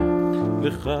I'm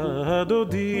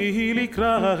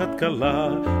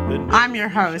your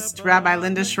host, Rabbi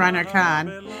Linda Schreiner Khan,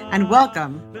 and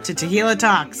welcome to Tehillah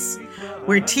Talks,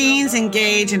 where teens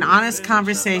engage in honest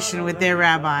conversation with their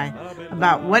rabbi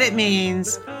about what it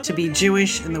means to be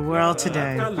Jewish in the world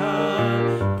today.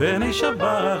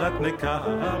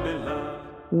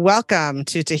 Welcome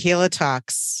to Tehillah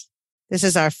Talks. This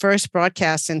is our first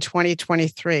broadcast in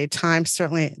 2023. Time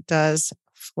certainly does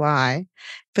fly.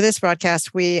 For this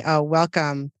broadcast, we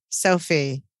welcome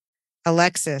Sophie,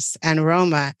 Alexis, and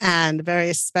Roma, and very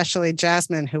especially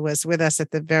Jasmine, who was with us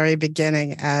at the very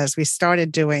beginning as we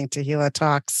started doing Tehillah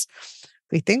Talks.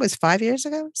 We think it was 5 years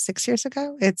ago, 6 years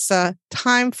ago. It's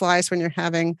time flies when you're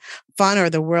having fun or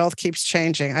the world keeps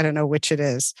changing. I don't know which it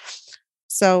is.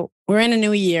 So we're in a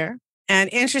new year. And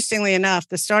interestingly enough,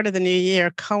 the start of the new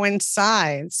year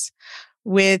coincides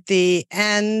with the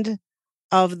end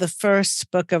of the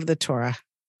first book of the Torah.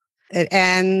 It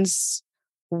ends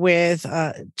with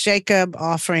Jacob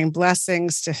offering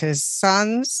blessings to his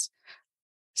sons.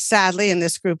 Sadly, in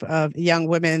this group of young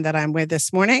women that I'm with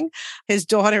this morning, his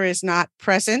daughter is not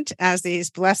present as these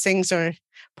blessings are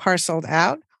parceled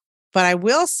out. But I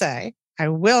will say,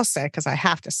 because I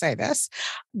have to say this,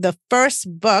 the first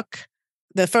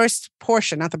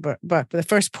portion, not the book, but the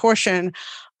first portion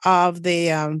of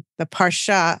the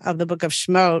parsha of the book of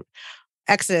Shemot,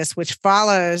 Exodus, which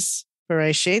follows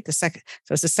Bereshit, so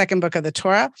it's the second book of the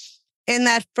Torah. In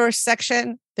that first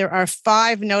section, there are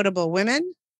 5 notable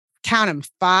women. Count them,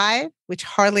 5, which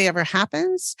hardly ever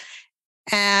happens.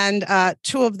 And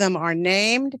 2 of them are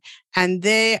named, and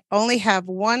they only have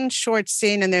one short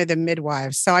scene, and they're the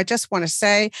midwives. So I just want to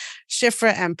say,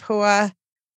 Shifra and Pua,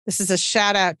 this is a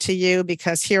shout out to you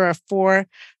because here are 4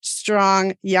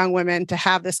 strong young women to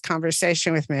have this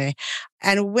conversation with me.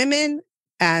 And women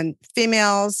and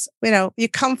females, you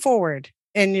come forward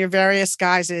in your various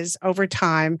guises over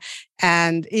time.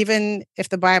 And even if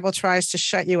the Bible tries to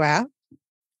shut you out,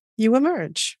 you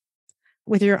emerge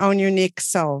with your own unique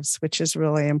selves, which is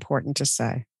really important to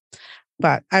say.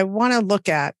 But I want to look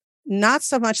at not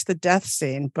so much the death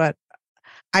scene, but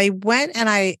I went and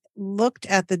I looked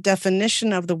at the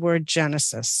definition of the word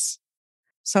Genesis.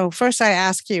 So first I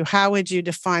ask you, how would you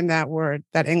define that word,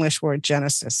 that English word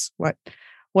Genesis?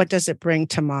 What does it bring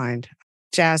to mind?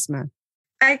 Jasmine.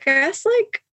 I guess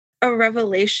like a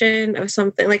revelation of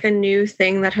something, like a new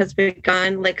thing that has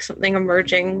begun, like something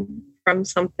emerging from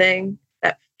something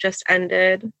that just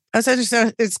ended.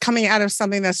 So it's coming out of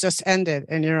something that's just ended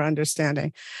in your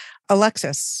understanding.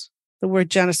 Alexis, the word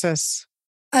Genesis.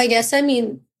 I guess I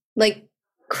mean like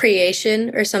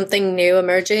creation or something new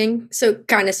emerging. So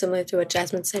kind of similar to what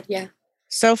Jasmine said, yeah.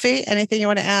 Sophie, anything you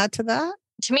want to add to that?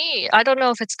 To me, I don't know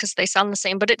if it's because they sound the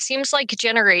same, but it seems like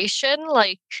generation,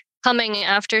 like coming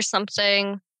after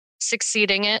something,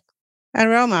 succeeding it. And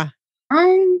Roma?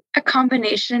 A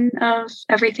combination of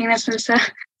everything that's been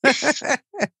said.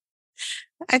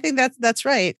 I think that's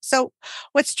right. So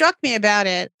what struck me about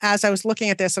it as I was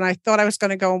looking at this, and I thought I was going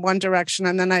to go in one direction,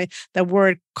 and then the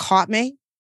word caught me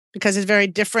because it's very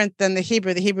different than the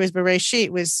Hebrew. The Hebrew is Bereshit,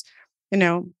 was, in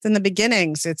the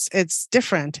beginnings, it's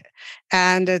different.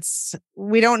 And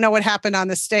we don't know what happened on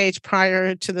the stage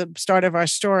prior to the start of our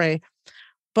story.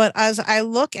 But as I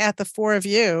look at the 4 of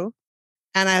you,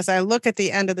 and as I look at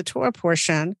the end of the Torah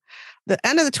portion, the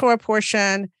end of the Torah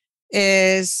portion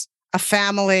is a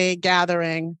family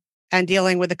gathering and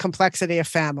dealing with the complexity of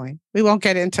family. We won't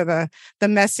get into the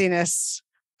messiness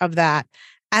of that.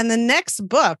 And the next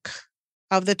book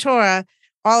of the Torah,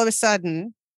 all of a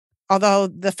sudden, although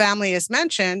the family is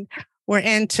mentioned, we're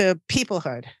into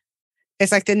peoplehood.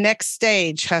 It's like the next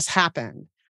stage has happened.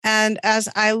 And as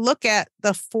I look at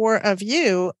the 4 of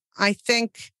you, I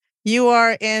think you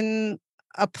are in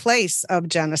a place of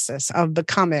Genesis, of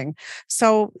becoming.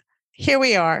 So here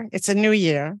we are. It's a new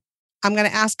year. I'm going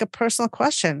to ask a personal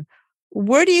question.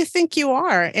 Where do you think you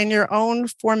are in your own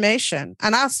formation?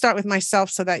 And I'll start with myself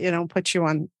so that you don't put you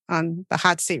on the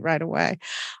hot seat right away.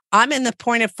 I'm in the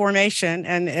point of formation,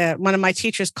 and one of my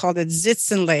teachers called it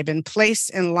Sitzenleben, place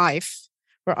in life.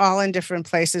 We're all in different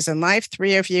places in life.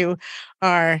 3 of you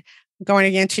are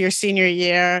going into your senior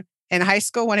year in high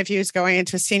school. 1 of you is going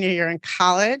into senior year in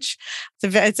college.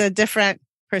 It's a different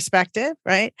perspective,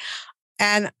 right?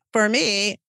 And for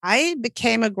me, I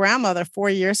became a grandmother 4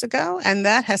 years ago, and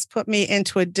that has put me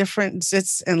into a different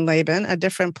Sitzenleben, a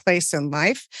different place in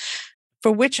life,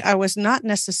 for which I was not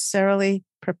necessarily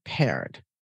prepared.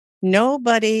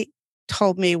 Nobody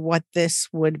told me what this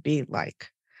would be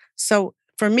like. So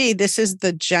for me, this is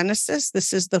the genesis.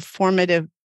 This is the formative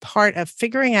part of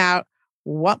figuring out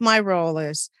what my role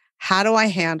is. How do I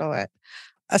handle it?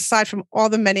 aside from all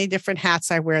the many different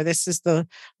hats I wear, this is the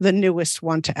newest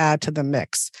one to add to the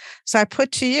mix. So I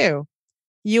put to you,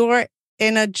 you're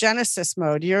in a genesis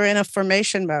mode. You're in a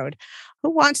formation mode. Who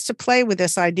wants to play with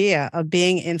this idea of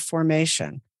being in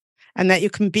formation and that you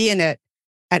can be in it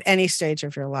at any stage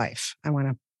of your life? I want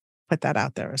to put that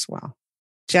out there as well.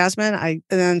 Jasmine, and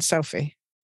then Sophie.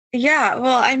 Yeah,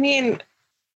 well, I mean,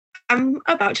 I'm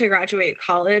about to graduate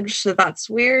college, so that's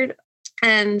weird.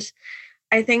 And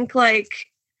I think like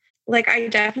I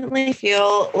definitely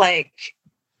feel like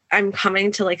I'm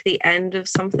coming to like the end of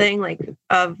something, like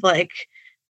of like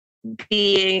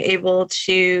being able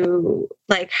to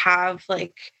like have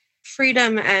like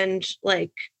freedom and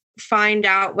like find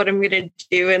out what I'm going to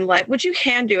do in life, which you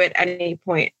can do at any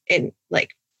point in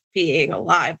like being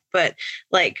alive. But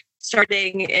like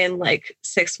starting in like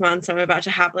 6 months, I'm about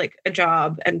to have like a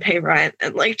job and pay rent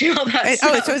and like do all that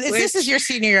stuff. So this is your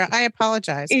senior year. I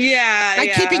apologize. Yeah.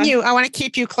 I want to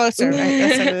keep you closer. Right?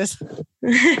 That's what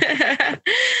it is.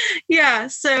 Yeah.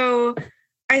 So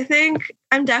I think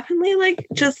I'm definitely like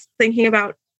just thinking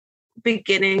about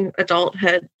beginning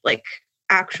adulthood, like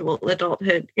actual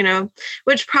adulthood, you know,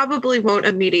 which probably won't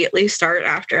immediately start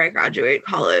after I graduate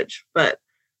college, but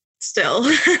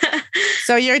still.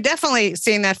 So you're definitely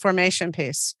seeing that formation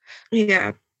piece.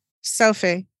 Yeah.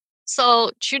 Sophie.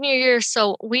 So junior year,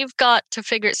 so we've got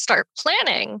to start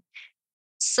planning.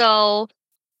 So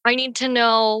I need to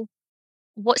know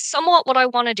what I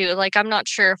want to do. Like, I'm not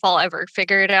sure if I'll ever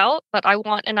figure it out, but I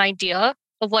want an idea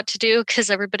of what to do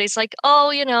because everybody's like, oh,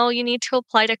 you know, you need to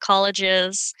apply to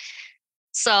colleges.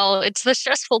 So it's the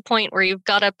stressful point where you've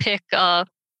got to pick a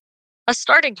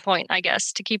starting point, I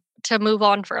guess, to move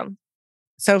on from.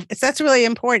 So that's really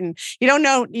important. You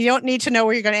don't need to know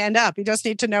where you're going to end up. You just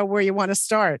need to know where you want to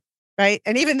start, right?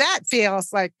 And even that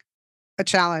feels like a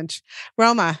challenge.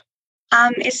 Roma.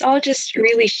 It's all just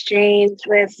really strange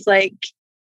with like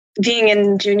being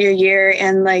in junior year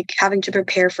and like having to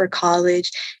prepare for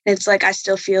college. And it's like I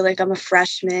still feel like I'm a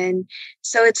freshman.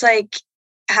 So it's like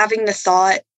having the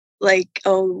thought like,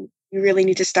 oh, you really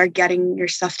need to start getting your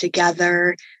stuff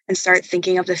together and start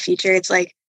thinking of the future. It's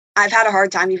like I've had a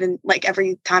hard time even like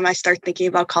every time I start thinking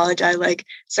about college, I like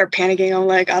start panicking. I'm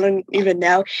like, I don't even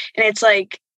know. And it's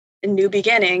like a new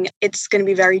beginning. It's going to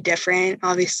be very different,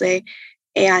 obviously.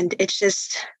 And it's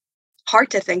just hard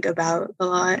to think about a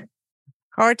lot.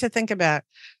 Hard to think about.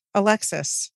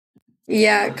 Alexis.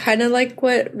 Yeah, kind of like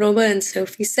what Roma and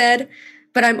Sophie said,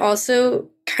 but I'm also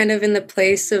kind of in the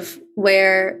place of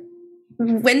where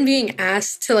when being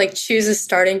asked to like choose a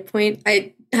starting point,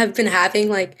 I have been having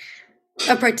like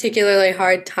a particularly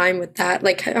hard time with that.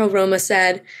 Like how Roma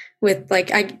said, with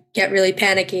like, I get really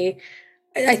panicky.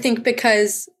 I think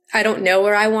because I don't know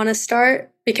where I want to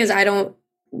start, because I don't,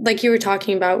 like you were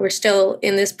talking about, we're still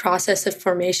in this process of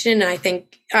formation. And I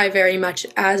think I very much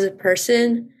as a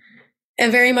person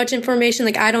am very much in formation.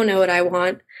 Like I don't know what I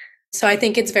want. So I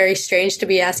think it's very strange to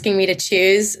be asking me to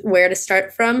choose where to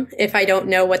start from if I don't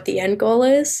know what the end goal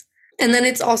is. And then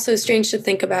it's also strange to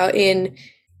think about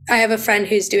I have a friend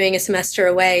who's doing a semester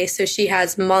away, so she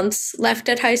has months left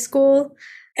at high school.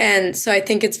 And so I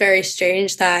think it's very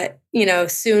strange that, you know,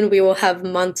 soon we will have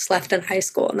months left in high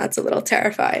school, and that's a little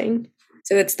terrifying.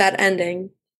 So it's that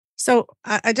ending. So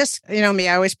I just, you know me,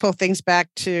 I always pull things back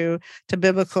to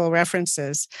biblical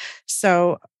references.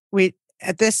 So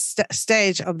at this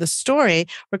stage of the story,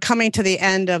 we're coming to the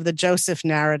end of the Joseph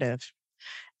narrative.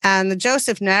 And the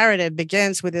Joseph narrative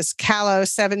begins with this callow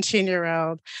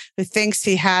 17-year-old who thinks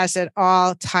he has it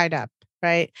all tied up,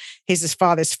 right? He's his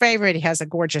father's favorite. He has a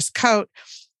gorgeous coat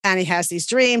and he has these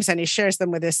dreams and he shares them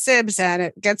with his sibs, and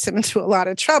it gets him into a lot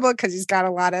of trouble because he's got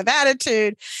a lot of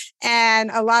attitude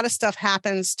and a lot of stuff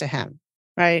happens to him,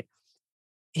 right?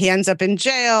 He ends up in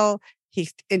jail. He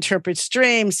interprets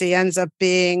dreams. He ends up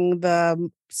being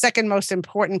the second most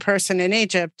important person in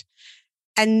Egypt.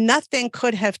 And nothing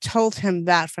could have told him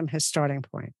that from his starting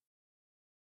point.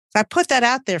 So I put that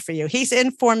out there for you. He's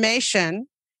in formation.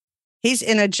 He's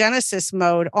in a Genesis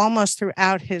mode almost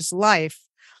throughout his life.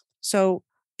 So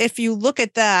if you look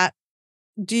at that,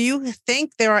 do you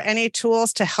think there are any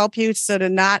tools to help you so to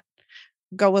not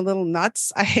go a little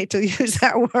nuts? I hate to use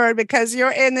that word because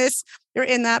you're in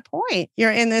that point.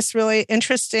 You're in this really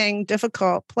interesting,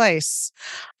 difficult place.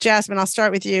 Jasmine, I'll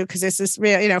start with you because this is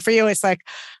real. You know, for you, it's like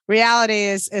reality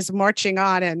is marching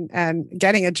on and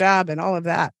getting a job and all of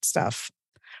that stuff.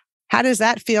 How does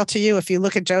that feel to you if you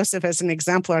look at Joseph as an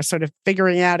exemplar, sort of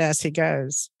figuring out as he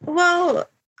goes? Well,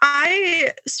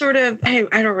 I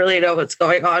don't really know what's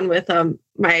going on with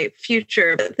my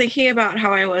future. But thinking about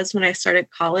how I was when I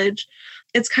started college,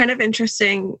 it's kind of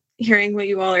interesting hearing what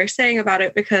you all are saying about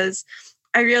it, because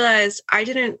I realized I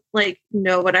didn't like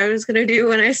know what I was going to do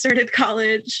when I started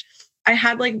college. I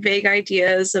had like vague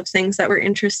ideas of things that were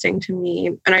interesting to me,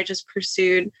 and I just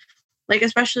pursued, like,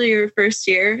 especially your first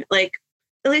year, like,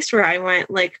 at least where I went,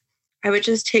 like, I would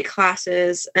just take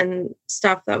classes and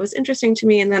stuff that was interesting to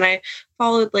me. And then I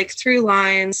followed like through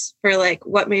lines for like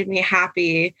what made me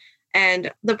happy.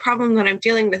 And the problem that I'm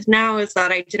dealing with now is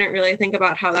that I didn't really think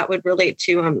about how that would relate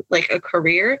to like a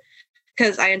career,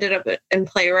 because I ended up in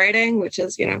playwriting, which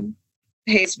is,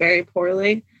 pays very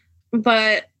poorly.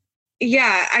 But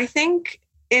yeah, I think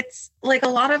it's like a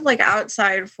lot of like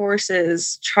outside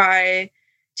forces try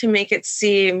to make it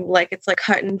seem like it's like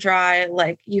cut and dry,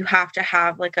 like you have to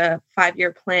have like a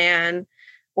 5-year plan,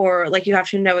 or like you have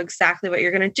to know exactly what you're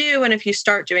going to do. And if you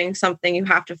start doing something, you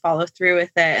have to follow through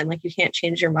with it, and like you can't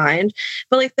change your mind.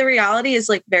 But like the reality is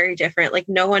like very different. Like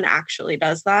no one actually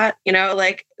does that,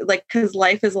 like because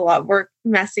life is a lot more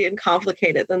messy and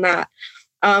complicated than that.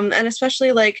 And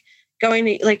especially like going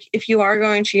to, like, if you are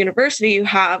going to university, you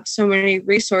have so many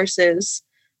resources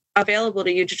available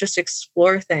to you to just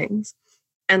explore things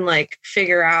and like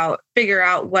figure out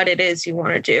what it is you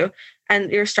want to do. And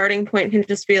your starting point can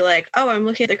just be like, oh, I'm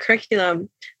looking at the curriculum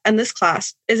and this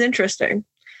class is interesting.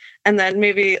 And then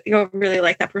maybe you'll really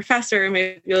like that professor.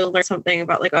 Maybe you'll learn something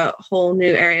about like a whole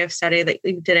new area of study that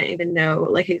you didn't even know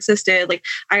like existed. Like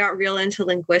I got real into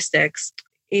linguistics.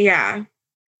 Yeah.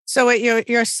 So what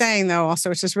you're saying though, also,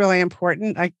 which is really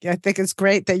important, I think it's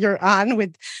great that you're on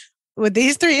with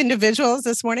these 3 individuals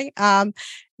this morning,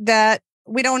 that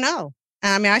we don't know.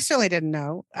 I mean, I certainly didn't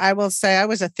know. I will say I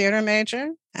was a theater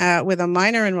major with a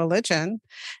minor in religion.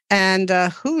 And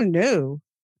who knew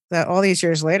that all these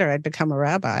years later I'd become a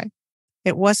rabbi?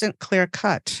 It wasn't clear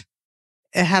cut.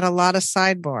 It had a lot of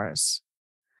sidebars.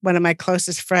 One of my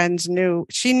closest friends knew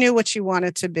what she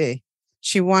wanted to be.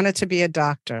 She wanted to be a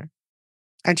doctor.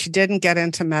 And she didn't get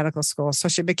into medical school. So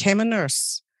she became a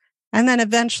nurse. And then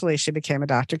eventually she became a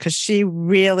doctor because she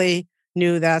really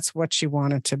knew that's what she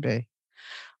wanted to be.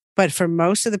 But for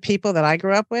most of the people that I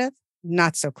grew up with,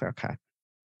 not so clear cut.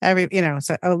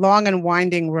 It's a long and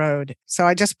winding road. So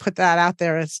I just put that out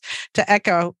there as to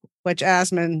echo what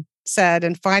Jasmine said,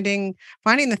 and finding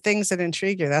the things that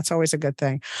intrigue you. That's always a good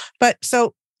thing. But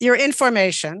so you're in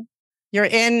formation. You're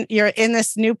in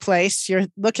this new place. You're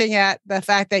looking at the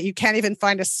fact that you can't even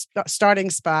find a starting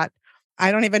spot.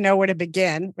 I don't even know where to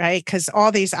begin, right? Because all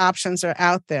these options are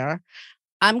out there.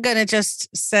 I'm going to just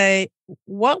say,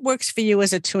 what works for you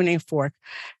as a tuning fork?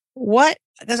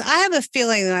 Because I have a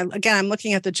feeling that, I'm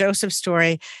looking at the Joseph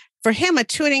story. For him, a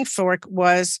tuning fork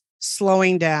was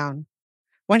slowing down.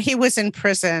 When he was in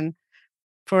prison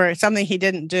for something he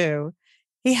didn't do,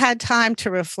 he had time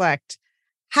to reflect.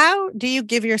 How do you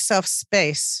give yourself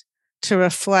space to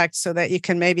reflect so that you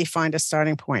can maybe find a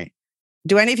starting point?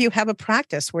 Do any of you have a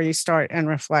practice where you start and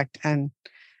reflect and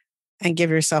give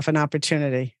yourself an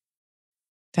opportunity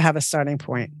to have a starting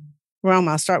point?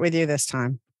 Roma, I'll start with you this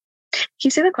time. Can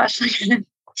you say the question again?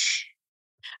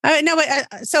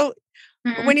 So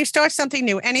when you start something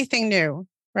new, anything new,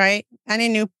 right? Any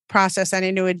new process,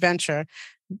 any new adventure,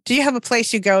 do you have a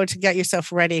place you go to get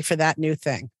yourself ready for that new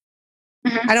thing?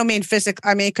 Mm-hmm. I don't mean physical.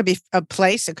 I mean, it could be a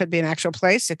place. It could be an actual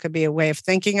place. It could be a way of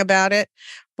thinking about it.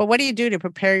 But what do you do to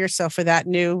prepare yourself for that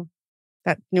new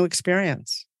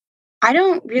experience? I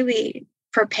don't really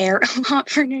prepare a lot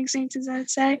for new experiences, I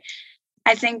would say.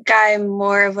 I think I'm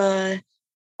more of a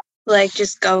like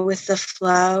just go with the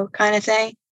flow kind of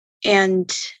thing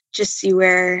and just see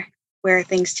where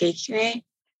things take me.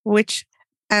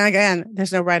 And again,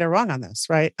 there's no right or wrong on this,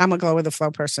 right? I'm a go with the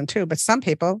flow person too, but some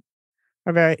people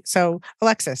are so.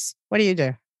 Alexis, what do you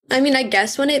do? I mean, I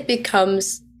guess when it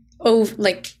becomes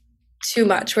like too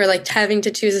much, where like having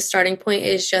to choose a starting point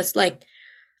is just like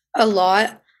a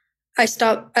lot, I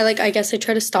guess I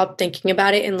try to stop thinking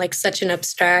about it in like such an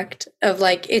abstract of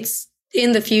like it's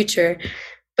in the future,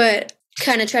 but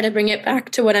kind of try to bring it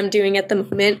back to what I'm doing at the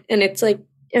moment. And it's like,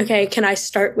 okay, can I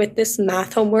start with this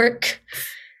math homework?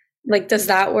 Like, does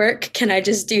that work? Can I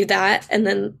just do that and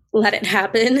then let it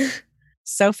happen?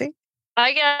 Sophie?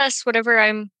 I guess whenever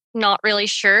I'm not really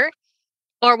sure,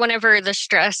 or whenever the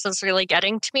stress is really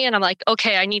getting to me and I'm like,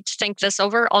 okay, I need to think this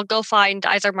over, I'll go find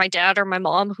either my dad or my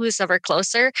mom, who's ever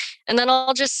closer. And then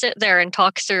I'll just sit there and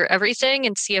talk through everything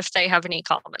and see if they have any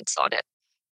comments on it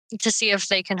to see if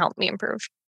they can help me improve.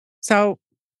 So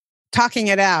talking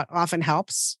it out often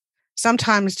helps.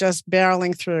 Sometimes just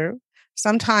barreling through.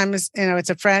 Sometimes, it's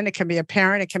a friend, it can be a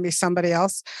parent, it can be somebody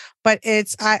else. But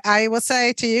I will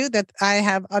say to you that I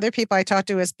have other people I talk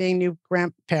to as being new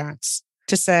grandparents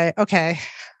to say, okay,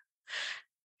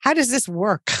 how does this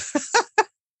work?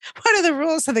 what are the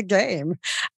rules of the game?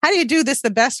 How do you do this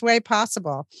the best way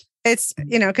possible? It's,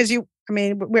 because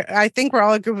I think we're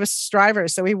all a group of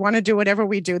strivers. So we want to do whatever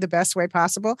we do the best way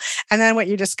possible. And then what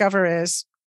you discover is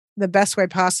the best way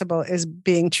possible is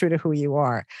being true to who you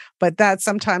are. But that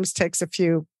sometimes takes a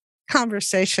few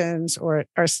conversations or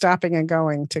stopping and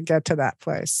going to get to that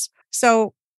place.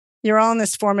 So you're all in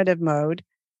this formative mode.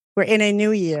 We're in a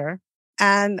new year.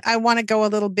 And I want to go a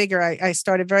little bigger. I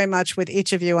started very much with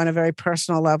each of you on a very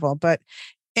personal level. But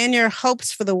in your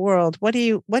hopes for the world, what do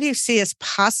you see as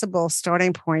possible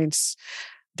starting points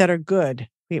that are good?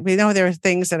 We know there are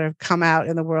things that have come out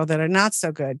in the world that are not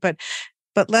so good, but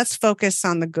let's focus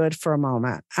on the good for a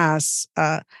moment. As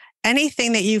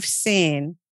anything that you've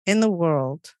seen in the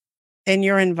world, in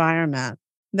your environment,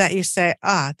 that you say,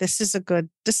 this is a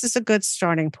good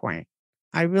starting point.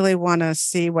 I really want to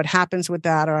see what happens with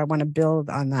that, or I want to build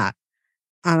on that.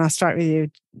 And I'll start with you,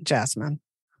 Jasmine,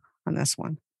 on this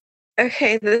one.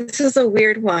 Okay, this is a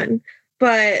weird one,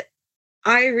 but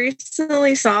I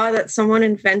recently saw that someone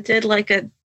invented like a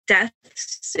death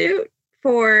suit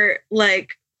for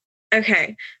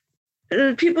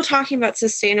people talking about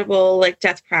sustainable like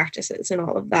death practices and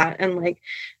all of that, and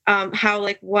how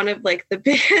one of the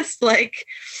biggest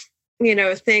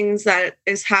things that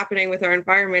is happening with our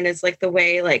environment is the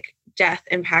way death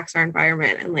impacts our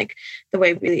environment, and the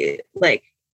way we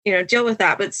deal with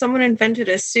that. But someone invented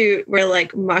a suit where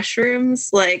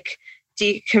mushrooms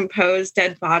decompose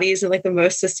dead bodies in the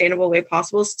most sustainable way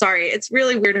possible. Sorry, it's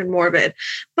really weird and morbid,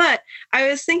 but I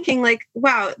was thinking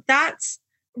wow, that's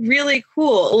really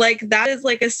cool. That is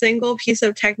a single piece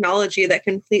of technology that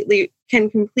can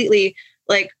completely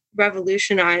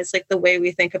revolutionize the way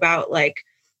we think about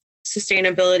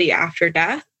sustainability after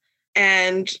death.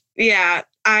 And yeah,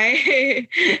 I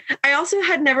also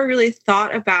had never really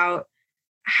thought about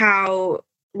how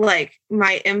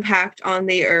my impact on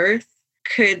the earth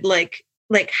could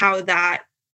how that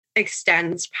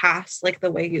extends past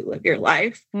the way you live your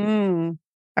life.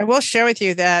 I will share with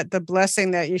you that the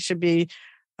blessing that you should be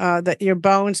that your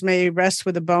bones may rest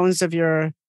with the bones of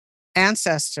your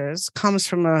ancestors comes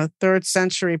from a 3rd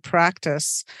century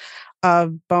practice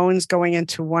of bones going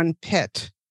into one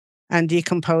pit and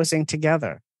decomposing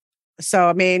together.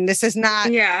 So, this is not,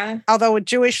 although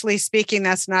Jewishly speaking,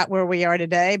 that's not where we are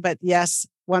today, but yes,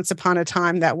 once upon a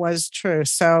time that was true.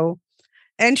 So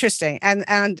interesting.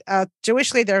 And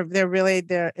Jewishly, they're really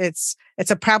there. It's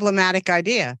a problematic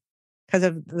idea because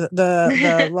of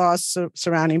the laws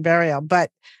surrounding burial,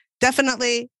 but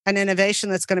definitely an innovation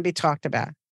that's going to be talked about.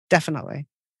 Definitely.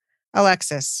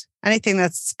 Alexis, anything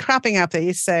that's cropping up that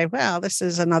you say, well, this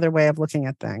is another way of looking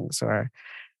at things, or?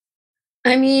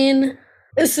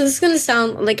 This is going to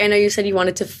sound like, I know you said you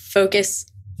wanted to focus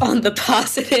on the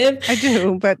positive. I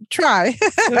do, but try.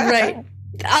 Right.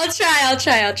 I'll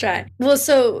try. Well,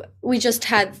 so we just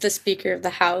had the Speaker of the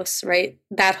House, right?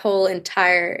 That whole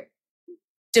entire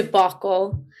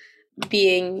debacle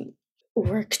being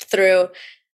worked through.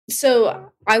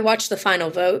 So I watched the final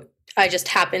vote. I just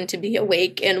happened to be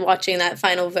awake and watching that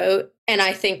final vote. And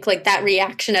I think that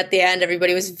reaction at the end,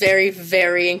 everybody was very,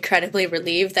 very incredibly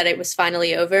relieved that it was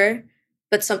finally over.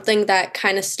 But something that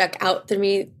kind of stuck out to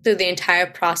me through the entire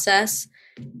process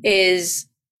is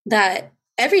that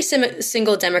every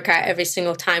single Democrat, every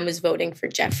single time was voting for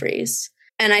Jeffries.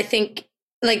 And I think,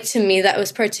 to me, that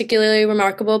was particularly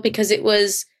remarkable because it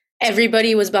was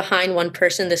everybody was behind one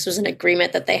person. This was an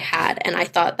agreement that they had. And I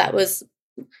thought that was,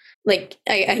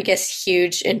 I guess,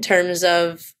 huge in terms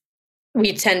of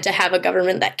we tend to have a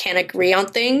government that can't agree on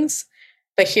things.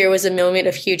 But here was a moment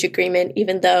of huge agreement,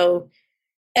 even though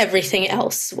everything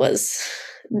else was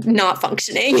not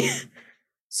functioning.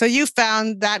 So you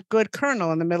found that good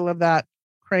kernel in the middle of that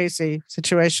crazy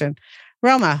situation.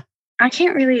 Roma? I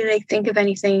can't really think of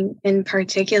anything in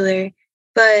particular,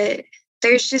 but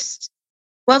there's just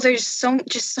so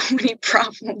many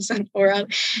problems in the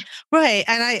world. Right.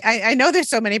 And I know there's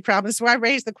so many problems. Why I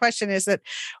raise the question is that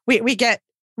we get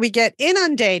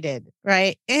inundated,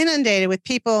 right? Inundated with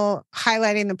people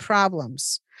highlighting the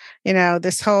problems.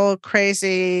 This whole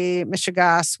crazy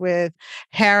mishigas with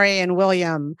Harry and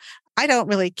William. I don't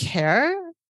really care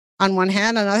on one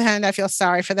hand. On the other hand, I feel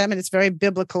sorry for them, and it's very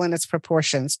biblical in its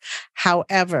proportions.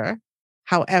 However,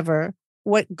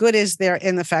 what good is there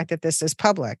in the fact that this is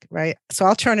public, right? So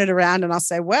I'll turn it around and I'll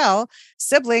say, well,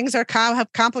 siblings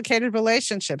have complicated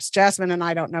relationships. Jasmine and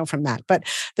I don't know from that, but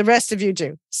the rest of you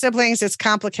do. Siblings, it's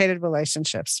complicated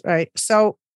relationships, right?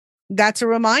 So that's a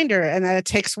reminder, and that it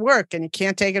takes work and you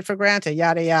can't take it for granted,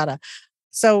 yada, yada.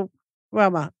 So,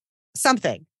 Roma,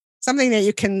 something that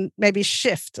you can maybe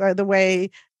shift the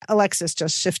way Alexis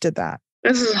just shifted that.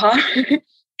 This is hard.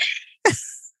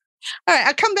 All right,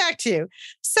 I'll come back to you.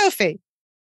 Sophie,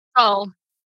 Oh,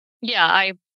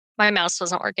 yeah, my mouse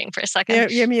wasn't working for a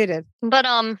second. you're muted. But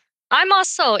I'm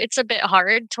also, it's a bit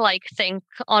hard to like think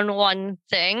on one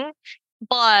thing.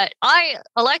 But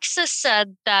Alexis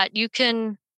said that you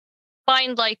can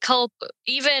find like hope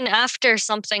even after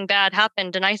something bad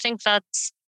happened. And I think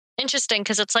that's interesting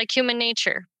because it's like human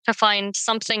nature to find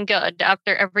something good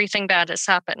after everything bad has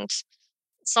happened.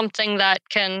 Something that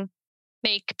can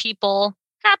make people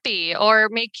happy or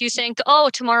make you think, oh,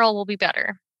 tomorrow will be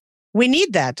better. We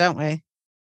need that, don't we?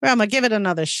 Well, I'm going to give it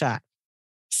another shot.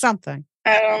 Something.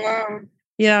 I don't know.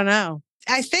 You don't know.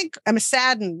 I think I'm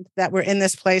saddened that we're in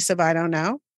this place of I don't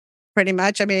know, pretty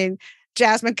much. I mean,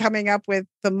 Jasmine coming up with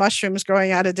the mushrooms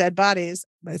growing out of dead bodies.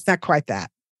 It's not quite that.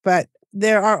 But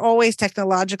there are always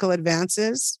technological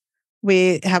advances.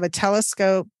 We have a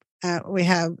telescope. We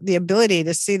have the ability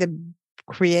to see the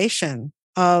creation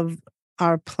of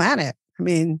our planet. I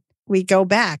mean, we go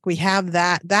back. We have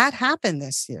that. That happened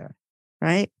this year,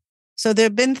 right? So there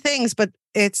have been things, but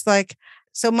it's like,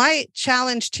 so my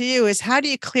challenge to you is how do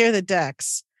you clear the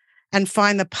decks and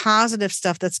find the positive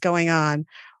stuff that's going on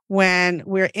when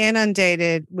we're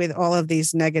inundated with all of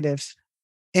these negative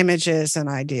images and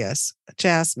ideas?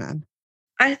 Jasmine.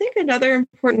 I think another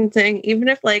important thing, even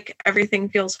if like everything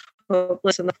feels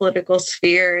hopeless in the political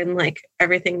sphere and like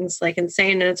everything's like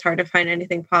insane and it's hard to find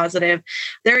anything positive,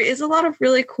 there is a lot of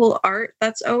really cool art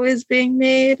that's always being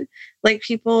made. Like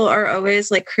people are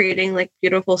always like creating like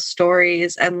beautiful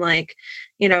stories and like,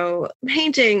 you know,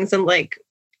 paintings and like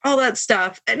all that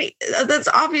stuff. And that's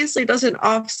obviously doesn't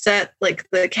offset like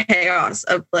the chaos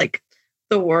of like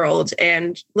the world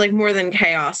and like more than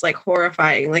chaos, like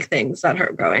horrifying like things that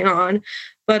are going on.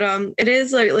 But it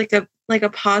is like a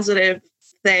positive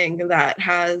thing that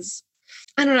has,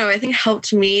 I don't know, I think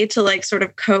helped me to like sort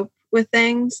of cope with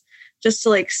things, just to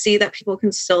like see that people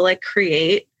can still like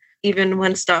create even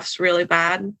when stuff's really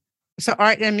bad. So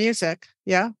art and music.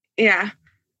 Yeah. Yeah.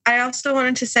 I also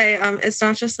wanted to say it's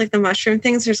not just like the mushroom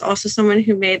things. There's also someone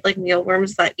who made like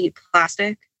mealworms that eat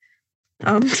plastic.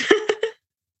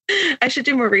 I should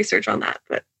do more research on that,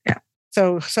 but yeah.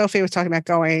 So Sophie was talking about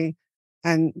going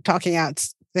and talking out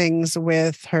things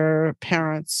with her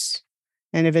parents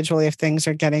individually if things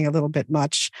are getting a little bit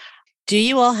much. Do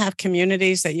you all have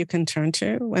communities that you can turn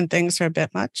to when things are a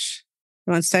bit much?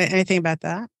 You want to say anything about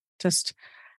that? Just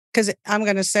because I'm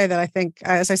going to say that I think,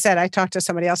 as I said, I talked to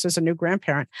somebody else who's a new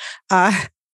grandparent to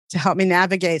help me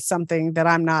navigate something that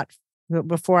I'm not,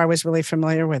 before I was really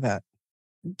familiar with it.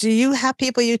 Do you have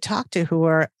people you talk to who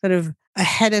are sort of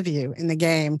ahead of you in the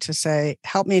game to say,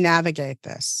 help me navigate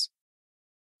this?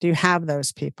 Do you have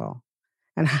those people?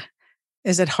 And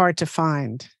is it hard to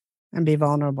find and be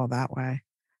vulnerable that way?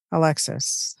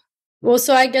 Alexis. Well,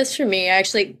 so I guess for me, I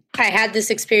had this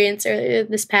experience earlier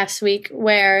this past week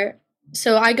where,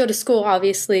 so I go to school,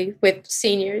 obviously, with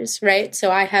seniors, right?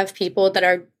 So I have people that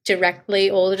are directly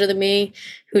older than me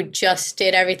who just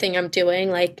did everything I'm doing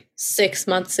like 6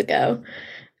 months ago,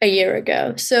 a year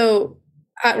ago. So,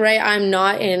 right, I'm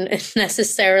not in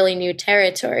necessarily new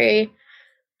territory,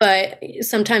 but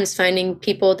sometimes finding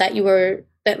people that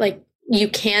you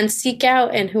can seek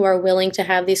out and who are willing to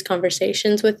have these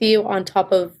conversations with you on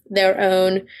top of their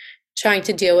own trying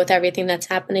to deal with everything that's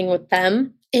happening with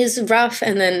them is rough.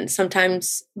 And then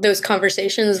sometimes those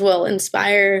conversations will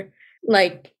inspire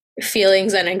like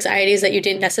feelings and anxieties that you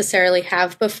didn't necessarily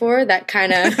have before that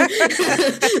kind of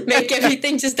make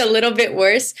everything just a little bit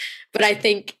worse. But I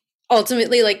think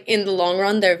ultimately, like in the long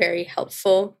run, they're very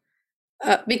helpful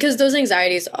because those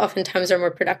anxieties oftentimes are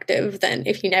more productive than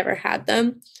if you never had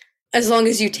them, as long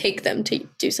as you take them to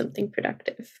do something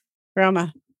productive.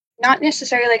 Roma. Not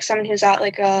necessarily like someone who's at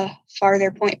like a farther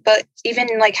point, but even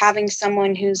like having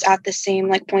someone who's at the same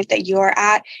like point that you're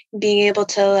at, being able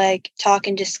to like talk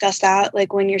and discuss that,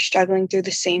 like when you're struggling through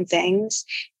the same things,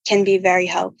 can be very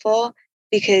helpful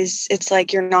because it's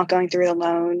like you're not going through it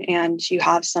alone and you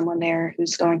have someone there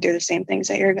who's going through the same things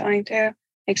that you're going through,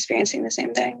 experiencing the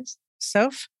same things.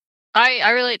 Soph? I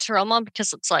relate to Roma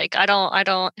because it's like I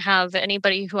don't have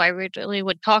anybody who I really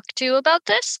would talk to about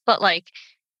this, but like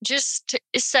just to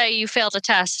say you failed a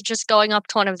test, just going up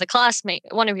to one of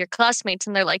your classmates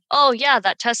and they're like, oh yeah,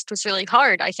 that test was really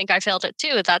hard. I think I failed it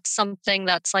too. That's something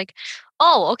that's like,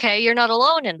 oh, okay, you're not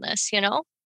alone in this, you know?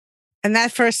 And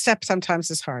that first step sometimes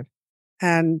is hard.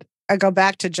 And I go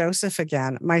back to Joseph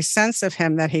again. My sense of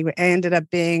him that he ended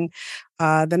up being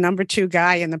the number 2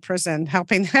 guy in the prison,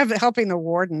 helping the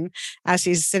warden as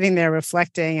he's sitting there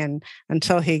reflecting and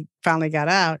until he finally got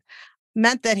out,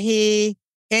 meant that he,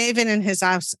 even in his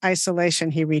isolation,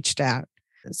 he reached out.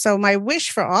 So my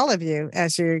wish for all of you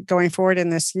as you're going forward in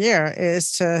this year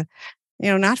is to,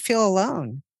 not feel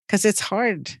alone, because it's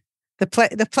hard. The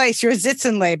place, your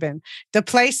Sitzenleben, the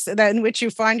place in which you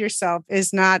find yourself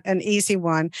is not an easy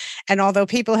one. And although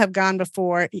people have gone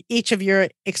before, each of your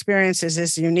experiences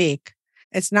is unique.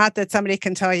 It's not that somebody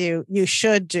can tell you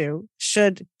should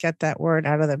get that word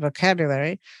out of the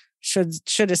vocabulary.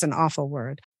 Should is an awful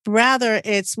word. Rather,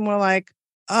 it's more like,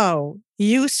 oh,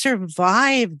 you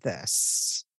survived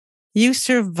this. You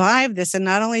survived this. And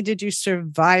not only did you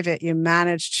survive it, you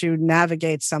managed to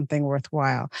navigate something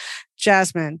worthwhile.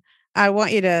 Jasmine, I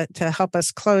want you to help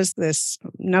us close this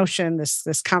notion,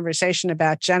 this conversation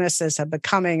about Genesis, of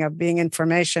becoming, of being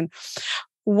information.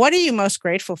 What are you most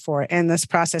grateful for in this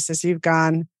process as you've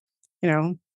gone,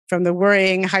 from the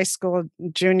worrying high school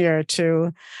junior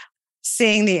to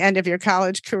seeing the end of your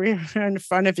college career in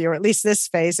front of you, or at least this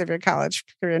phase of your college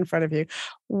career in front of you?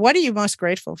 What are you most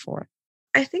grateful for?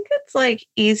 I think it's like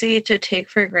easy to take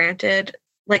for granted,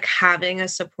 like having a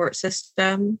support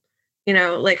system,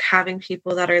 like having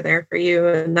people that are there for you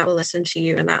and that will listen to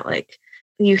you and that like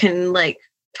you can like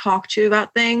talk to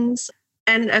about things,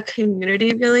 and a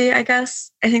community, really, I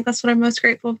guess. I think that's what I'm most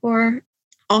grateful for.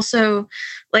 Also,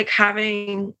 like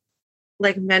having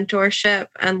like mentorship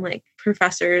and like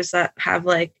professors that have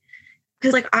like,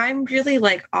 because like I'm really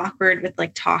like awkward with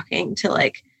like talking to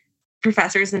like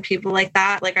professors and people like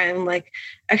that. Like I'm like,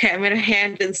 okay, I'm going to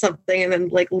hand in something and then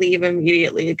like leave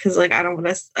immediately because like I don't want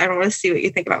to see what you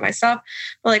think about my stuff.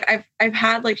 But like I've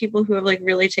had like people who have like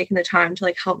really taken the time to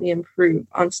like help me improve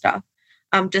on stuff,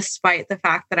 despite the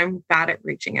fact that I'm bad at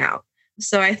reaching out.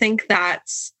 So I think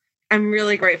I'm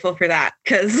really grateful for that,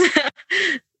 because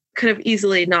could have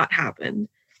easily not happened.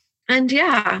 And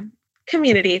yeah,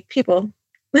 community, people.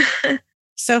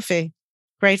 Sophie,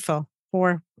 grateful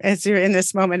for as you're in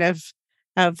this moment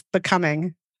of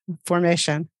becoming,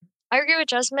 formation. I agree with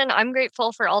Jasmine. I'm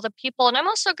grateful for all the people. And I'm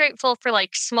also grateful for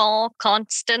like small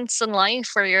constants in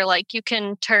life where you're like, you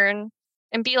can turn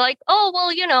and be like, oh,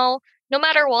 well, no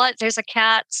matter what, there's a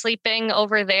cat sleeping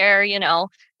over there,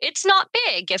 it's not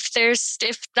big. If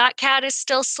that cat is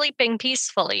still sleeping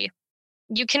peacefully,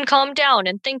 you can calm down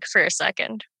and think for a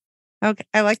second. Okay.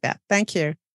 I like that. Thank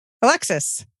you.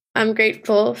 Alexis. I'm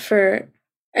grateful for,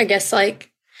 I guess,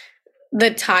 like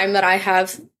the time that I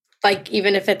have, like,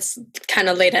 even if it's kind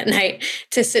of late at night,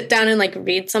 to sit down and like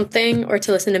read something or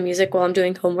to listen to music while I'm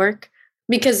doing homework,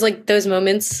 because like those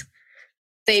moments,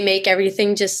 they make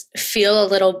everything just feel a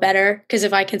little better. Because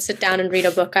if I can sit down and read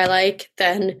a book I like,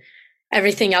 then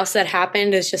everything else that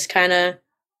happened is just kind of,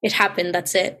 it happened.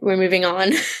 That's it. We're moving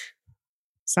on.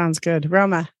 Sounds good.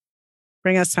 Roma,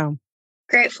 bring us home.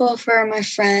 Grateful for my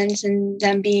friends and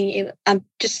them being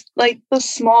just like those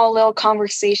small little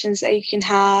conversations that you can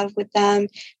have with them,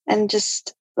 and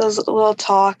just those little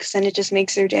talks, and it just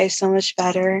makes their day so much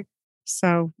better.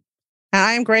 So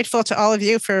I am grateful to all of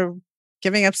you for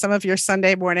giving up some of your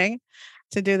Sunday morning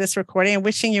to do this recording, and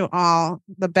wishing you all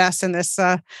the best in this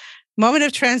moment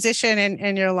of transition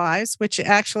in your lives, which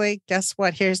actually, guess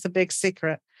what? Here's the big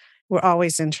secret. We're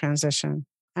always in transition.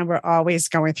 And we're always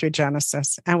going through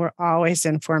Genesis, and we're always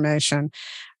in formation,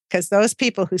 because those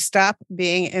people who stop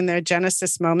being in their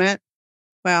Genesis moment,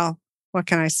 well, what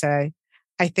can I say?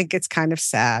 I think it's kind of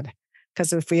sad,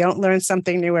 because if we don't learn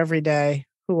something new every day,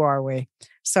 who are we?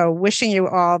 So wishing you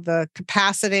all the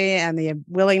capacity and the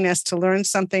willingness to learn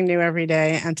something new every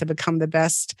day and to become the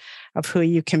best of who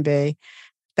you can be.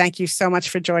 Thank you so much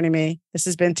for joining me. This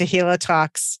has been Tehillah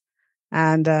Talks,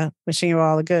 and wishing you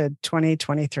all a good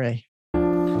 2023.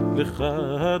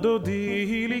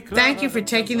 Thank you for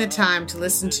taking the time to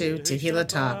listen to Tehillah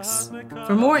Talks.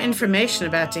 For more information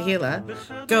about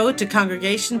Tehillah, go to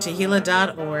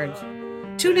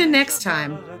congregationtehillah.org. Tune in next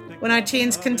time when our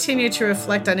teens continue to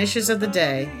reflect on issues of the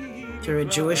day through a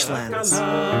Jewish lens.